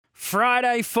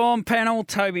Friday form panel,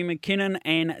 Toby McKinnon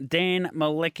and Dan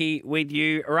Mielicki with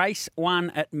you. Race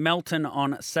 1 at Melton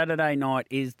on Saturday night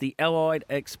is the Allied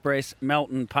Express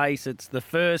Melton Pace. It's the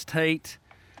first heat.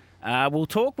 We'll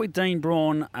talk with Dean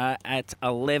Braun at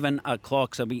 11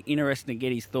 o'clock, so it'll be interesting to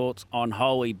get his thoughts on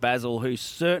Holy Basil, who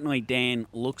certainly, Dan,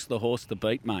 looks the horse to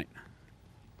beat, mate.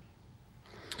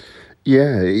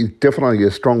 Yeah, he's definitely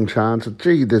a strong chance.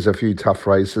 Gee, there's a few tough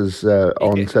races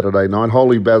on Saturday night.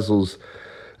 Holy Basil's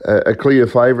a clear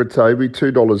favourite, Toby,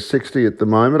 $2.60 at the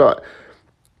moment. I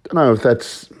don't know if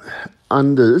that's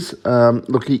unders.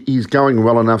 Look, he's going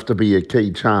well enough to be a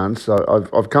key chance. So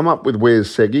I've come up with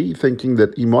Where's Seggy, thinking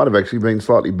that he might have actually been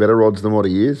slightly better odds than what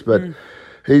he is, but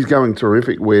he's going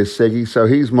terrific, Where's Seggy. So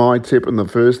he's my tip in the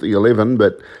first, the 11,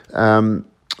 but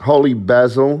Holy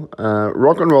Basil,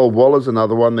 Rock and Roll Waller's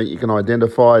another one that you can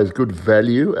identify as good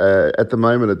value at the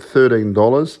moment at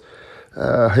 $13.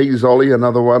 He's Ollie,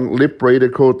 another one. Lip Reader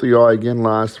caught the eye again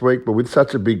last week, but with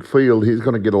such a big field, he's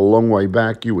going to get a long way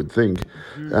back, you would think.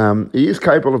 He is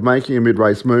capable of making a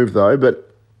mid-race move, though,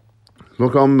 but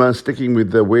look, I'm sticking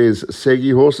with the Where's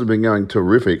Seggy. Horse has been going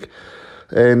terrific,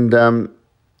 and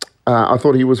I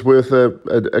thought he was worth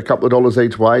a couple of dollars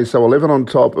each way, so 11 on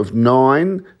top of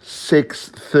 9, 6,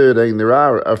 13. There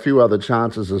are a few other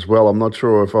chances as well. I'm not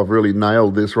sure if I've really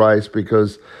nailed this race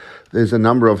because there's a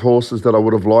number of horses that I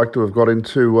would have liked to have got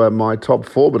into my top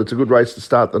 4, but it's a good race to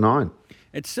start the 9.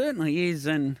 It certainly is,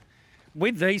 and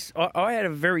with these, I had a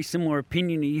very similar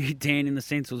opinion to you, Dan, in the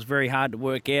sense it was very hard to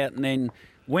work out, and then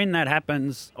when that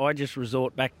happens, I just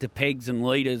resort back to pegs and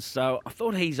leaders. So I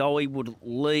thought He's Ollie would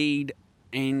lead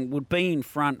and would be in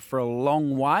front for a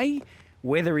long way.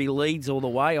 Whether he leads all the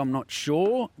way, I'm not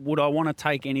sure. Would I want to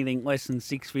take anything less than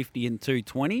 650 and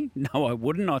 220? No, I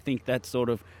wouldn't. I think that's sort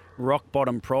of rock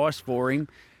bottom price for him,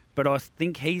 but I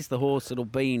think he's the horse that'll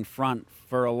be in front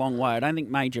for a long way. I don't think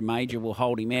Major will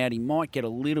hold him out. He might get a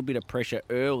little bit of pressure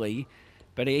early,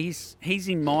 but he's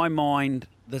in my mind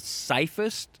the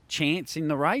safest chance in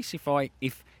the race.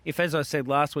 If as I said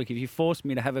last week, if you forced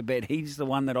me to have a bet, he's the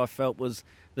one that I felt was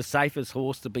the safest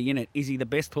horse to be in it. Is he the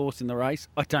best horse in the race?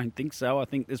 I don't think so. I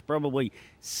think there's probably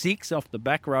 6 off the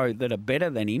back row that are better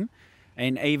than him,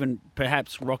 and even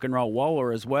perhaps Rock and Roll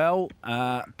Waller as well,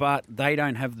 but they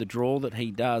don't have the draw that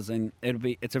he does, and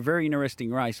it's a very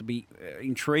interesting race. It'll be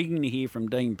intriguing to hear from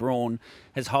Dean Braun.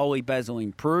 Has Holy Basil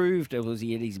improved? Was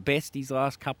he at his best his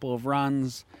last couple of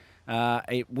runs?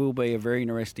 It will be a very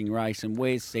interesting race, and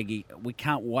Where's Seggy? We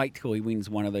can't wait till he wins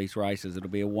one of these races. It'll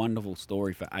be a wonderful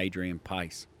story for Adrian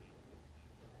Pace.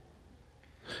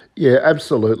 Yeah,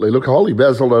 absolutely. Look, Holy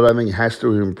Basil, I don't think has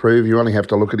to improve. You only have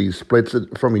to look at his splits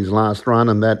from his last run,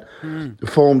 and that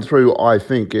form through, I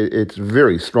think it's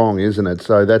very strong, isn't it?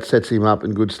 So that sets him up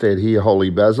in good stead here,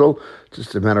 Holy Basil.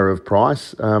 Just a matter of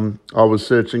price. I was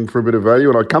searching for a bit of value,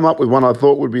 and I come up with one I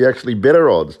thought would be actually better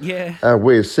odds. Yeah.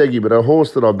 Where's Seggy, but a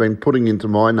horse that I've been putting into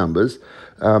my numbers.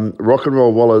 Rock and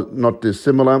Roll Waller, not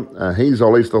dissimilar. He's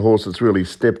Ollie's the horse that's really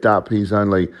stepped up. He's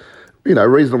only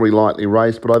reasonably lightly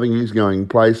raced, but I think he's going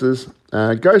places.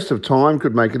 Ghost of Time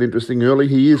could make it interesting early.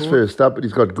 He is first up, but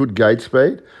he's got good gate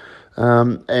speed.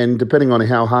 And depending on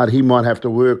how hard he might have to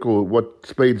work or what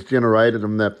speed's generated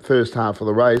in that first half of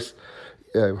the race,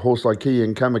 a horse like Key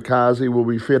and Kamikaze will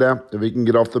be fitter. If he can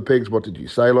get off the pegs, what did you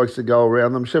say, likes to go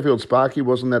around them. Sheffield Sparky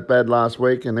wasn't that bad last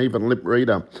week, and even Lip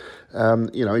Reader.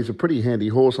 He's a pretty handy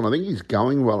horse, and I think he's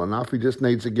going well enough. He just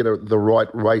needs to get the right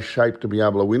race shape to be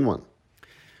able to win one.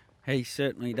 He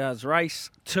certainly does.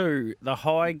 Race 2, the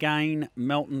High Gain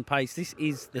Melton Pace. This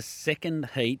is the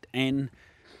second heat, and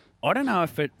I don't know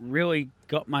if it really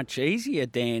got much easier,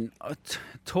 Dan.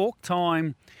 Talk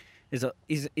Time is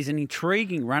an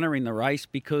intriguing runner in the race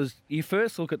because you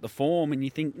first look at the form and you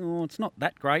think, oh, it's not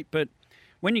that great, but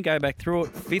when you go back through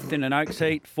it, 5th in an Oaks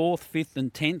heat, 4th, 5th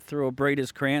and 10th through a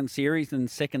Breeders' Crown series, and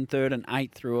 2nd, 3rd and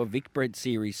 8th through a Vic Bred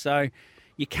series. So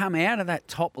you come out of that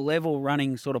top level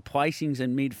running sort of placings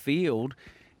in midfield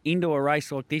into a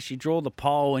race like this, you draw the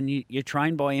pole and you're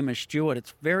trained by Emma Stewart.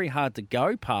 It's very hard to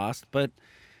go past, but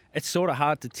it's sort of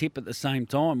hard to tip at the same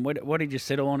time. What did you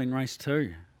settle on in race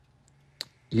 2?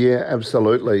 Yeah,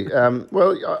 absolutely.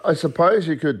 Well, I suppose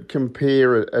you could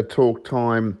compare a Talk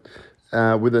Time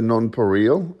with a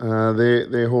Non-Pareil.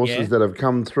 They're horses that have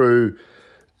come through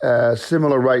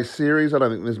similar race series. I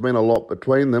don't think there's been a lot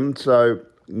between them, so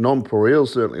Non-Pareil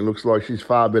certainly looks like she's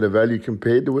far better value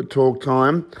compared to a Talk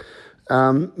Time.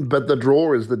 But the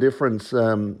draw is the difference,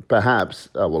 perhaps.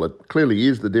 Well, it clearly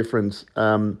is the difference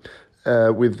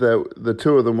with the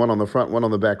two of them, one on the front, one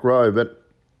on the back row. But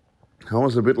I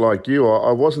was a bit like you.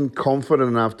 I wasn't confident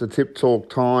enough to tip Talk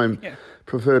Time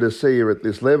prefer to see her at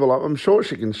this level. I'm sure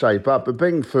she can shape up, but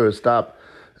being first up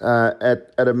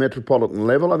at a metropolitan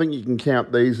level, I think you can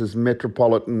count these as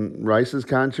metropolitan races,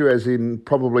 can't you? As in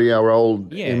probably our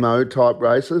old MO type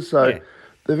races. So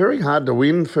they're very hard to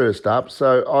win first up.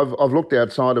 So I've looked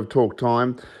outside of Talk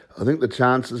Time. I think the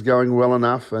chance is going well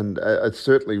enough, and it's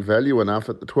certainly value enough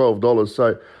at the $12.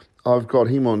 So I've got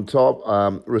him on top.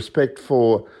 Respect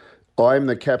for I'm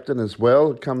the Captain as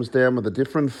well. It comes down with a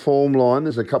different form line.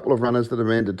 There's a couple of runners that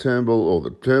Amanda Turnbull or the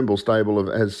Turnbull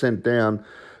stable has sent down,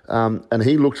 and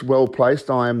he looks well placed.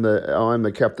 I am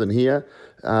the Captain here.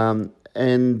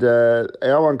 And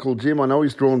our Uncle Jim, I know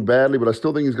he's drawn badly, but I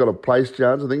still think he's got a place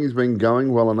chance. I think he's been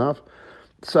going well enough.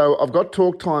 So I've got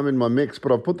Talk Time in my mix,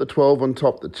 but I've put the 12 on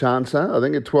top, the Chancer. I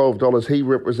think at $12 he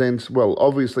represents, well,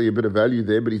 obviously a bit of value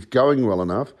there, but he's going well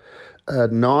enough.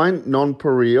 9,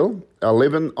 Non-Pareil.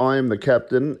 11, I Am the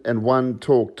Captain. And 1,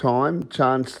 Talk Time.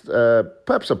 Chance,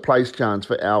 perhaps a place chance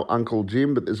for our Uncle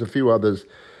Jim, but there's a few others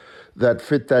that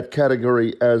fit that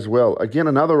category as well. Again,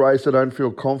 another race I don't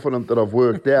feel confident that I've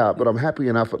worked out, but I'm happy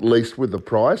enough at least with the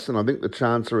price, and I think the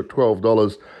Chancer at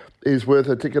 $12 is worth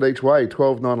a ticket each way,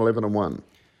 12, 9, 11 and 1.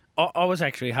 I was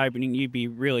actually hoping you'd be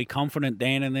really confident,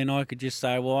 Dan, and then I could just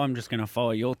say, well, I'm just going to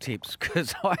follow your tips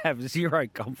because I have zero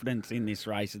confidence in this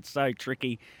race. It's so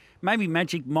tricky. Maybe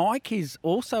Magic Mike is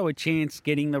also a chance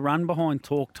getting the run behind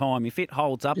Talk Time. If it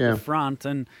holds up the front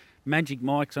and Magic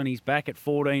Mike's on his back at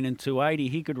 14 and 280,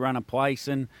 he could run a place.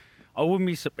 And I wouldn't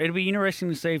be. It'd be interesting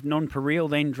to see if Non-Pareil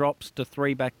then drops to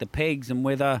 3 back to pegs and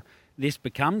whether this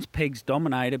becomes pegs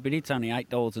dominated, but it's only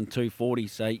 $8 and $2.40,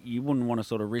 so you wouldn't want to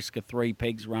sort of risk a 3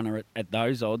 pegs runner at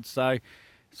those odds. So,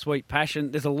 Sweet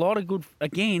Passion, there's a lot of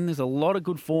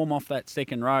good form off that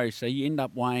second row, so you end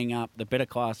up weighing up the better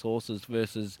class horses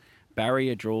versus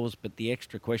barrier draws, but the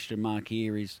extra question mark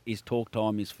here is Talk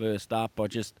Time is first up. I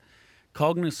just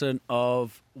cognizant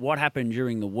of what happened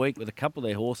during the week with a couple of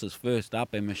their horses first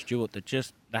up, Emma Stewart, that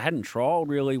just they hadn't trialled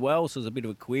really well, so there's a bit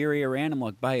of a query around them,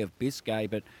 like Bay of Biscay,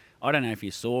 but I don't know if you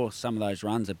saw some of those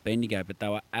runs at Bendigo, but they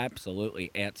were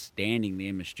absolutely outstanding, the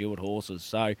Emma Stewart horses.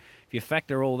 So if you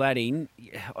factor all that in,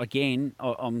 again,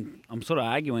 I'm sort of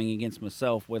arguing against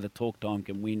myself whether Talk Time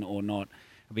can win or not.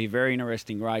 It'll be a very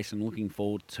interesting race and looking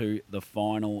forward to the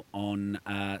final on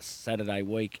Saturday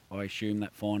week. I assume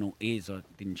that final is. I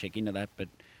didn't check into that, but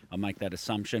I'll make that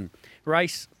assumption.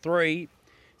 Race 3,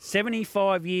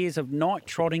 75 years of night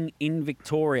trotting in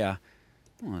Victoria.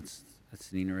 Oh,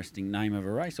 that's an interesting name of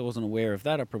a race. I wasn't aware of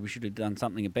that. I probably should have done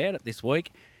something about it this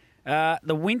week. The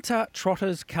Winter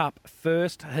Trotters Cup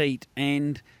first heat,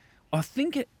 and I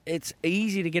think it's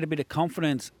easy to get a bit of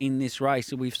confidence in this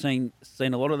race. We've seen a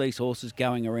lot of these horses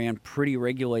going around pretty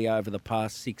regularly over the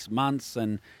past 6 months,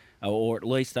 and or at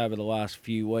least over the last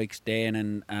few weeks,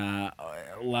 Dan. And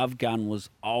Love Gun was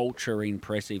ultra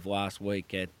impressive last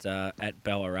week at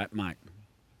Ballarat, mate.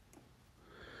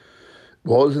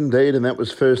 Was indeed, and that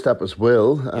was first up as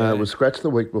well. It was scratched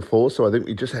the week before, so I think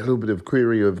we just had a little bit of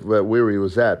query of where he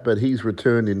was at, but he's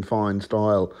returned in fine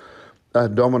style.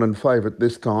 Dominant favourite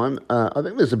this time. I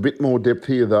think there's a bit more depth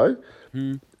here, though.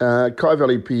 Kai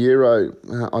Valley Piero,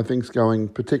 I think, is going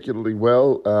particularly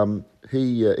well.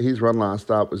 His run last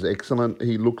start was excellent.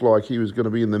 He looked like he was going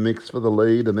to be in the mix for the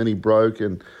lead, and then he broke,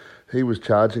 and he was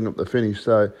charging up the finish.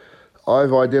 So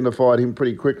I've identified him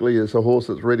pretty quickly as a horse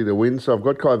that's ready to win. So I've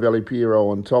got Kai Valley Piero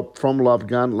on top from Love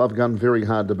Gun. Love Gun very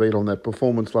hard to beat on that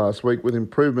performance last week with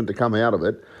improvement to come out of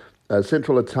it.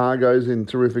 Central Otago's in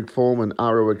terrific form, and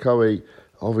Aruakoe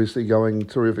obviously going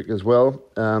terrific as well.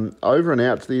 Over and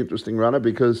Out's the interesting runner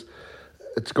because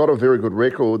it's got a very good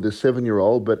record, this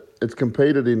 7-year-old, but it's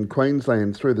competed in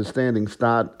Queensland through the Standing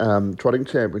Start Trotting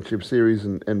Championship Series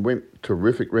and went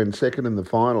terrific, ran second in the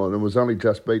final, and it was only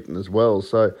just beaten as well.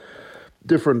 So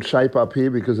different shape up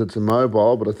here because it's a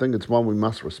mobile, but I think it's one we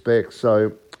must respect.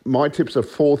 So my tips are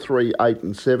 4, 3, 8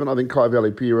 and 7. I think Kai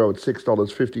Valley Piero at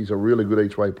 $6.50 is a really good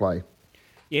each way play.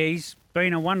 Yeah, he's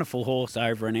been a wonderful horse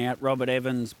over and out. Robert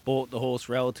Evans bought the horse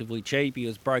relatively cheap. He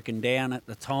was broken down at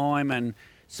the time and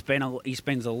he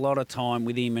spends a lot of time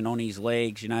with him and on his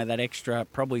legs. You know, that extra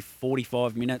probably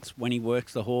 45 minutes when he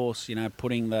works the horse, you know,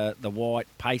 putting the white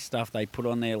paste stuff they put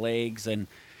on their legs and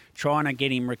trying to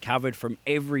get him recovered from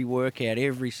every workout,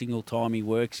 every single time he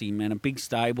works him. And a big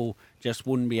stable just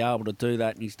wouldn't be able to do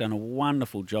that. And he's done a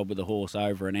wonderful job with the horse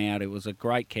over and out. It was a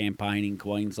great campaign in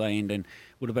Queensland and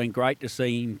would have been great to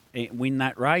see him win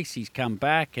that race. He's come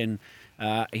back and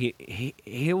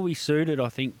he'll be suited, I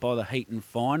think, by the heat and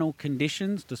final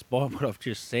conditions. Despite what I've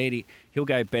just said, he'll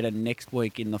go better next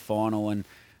week in the final. And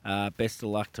best of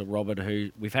luck to Robert,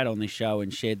 who we've had on this show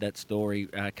and shared that story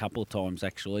a couple of times,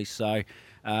 actually. So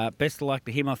Best of luck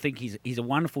to him. I think he's a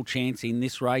wonderful chance in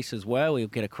this race as well. He'll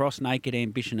get across Naked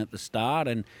Ambition at the start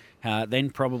and then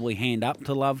probably hand up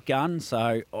to Love Gun.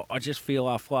 So I just feel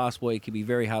after last week it'd be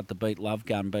very hard to beat Love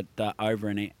Gun, but over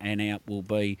and out will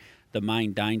be the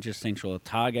main danger. Central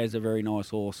Otago's a very nice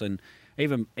horse, and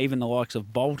even the likes of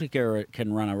Baltica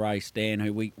can run a race, Dan,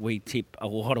 who we tip a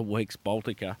lot of weeks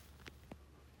Baltica.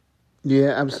 Yeah,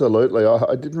 absolutely.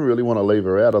 I didn't really want to leave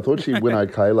her out. I thought she'd win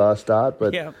okay last start,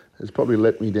 but it's probably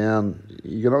let me down.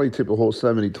 You can only tip a horse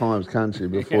so many times, can't you,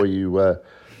 before you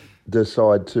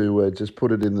decide to just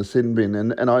put it in the sin bin.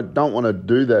 And I don't want to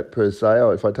do that per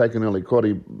se. If I take an early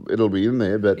quaddie, it'll be in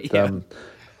there, but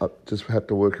I just have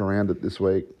to work around it this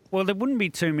week. Well, there wouldn't be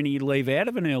too many you'd leave out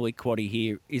of an early quaddie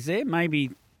here, is there? Maybe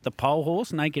the pole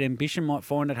horse, Naked Ambition, might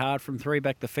find it hard from 3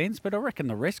 back the fence, but I reckon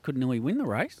the rest could nearly win the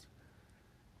race.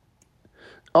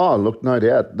 Oh, look, no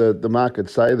doubt. The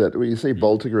markets say that. When you see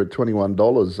Baltica at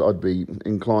 $21, I'd be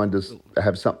inclined to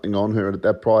have something on her at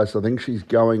that price. I think she's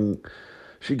going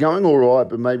all right,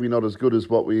 but maybe not as good as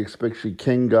what we expect she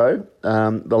can go.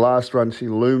 The last run, she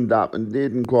loomed up and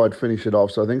didn't quite finish it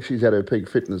off, so I think she's at her peak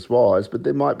fitness-wise, but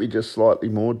there might be just slightly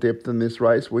more depth in this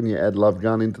race when you add Love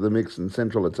Gun into the mix and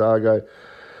Central Otago.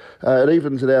 It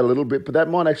evens it out a little bit, but that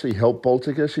might actually help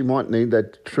Baltica. She might need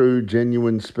that true,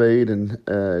 genuine speed, and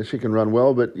she can run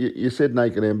well. But you said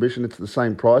Naked Ambition, it's the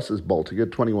same price as Baltica,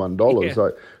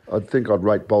 $21. I think I'd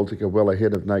rate Baltica well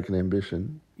ahead of Naked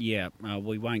Ambition. Yeah,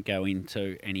 we won't go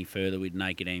into any further with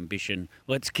Naked Ambition.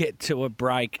 Let's get to a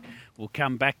break. We'll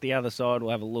come back the other side. We'll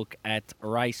have a look at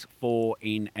race 4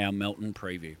 in our Melton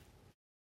preview.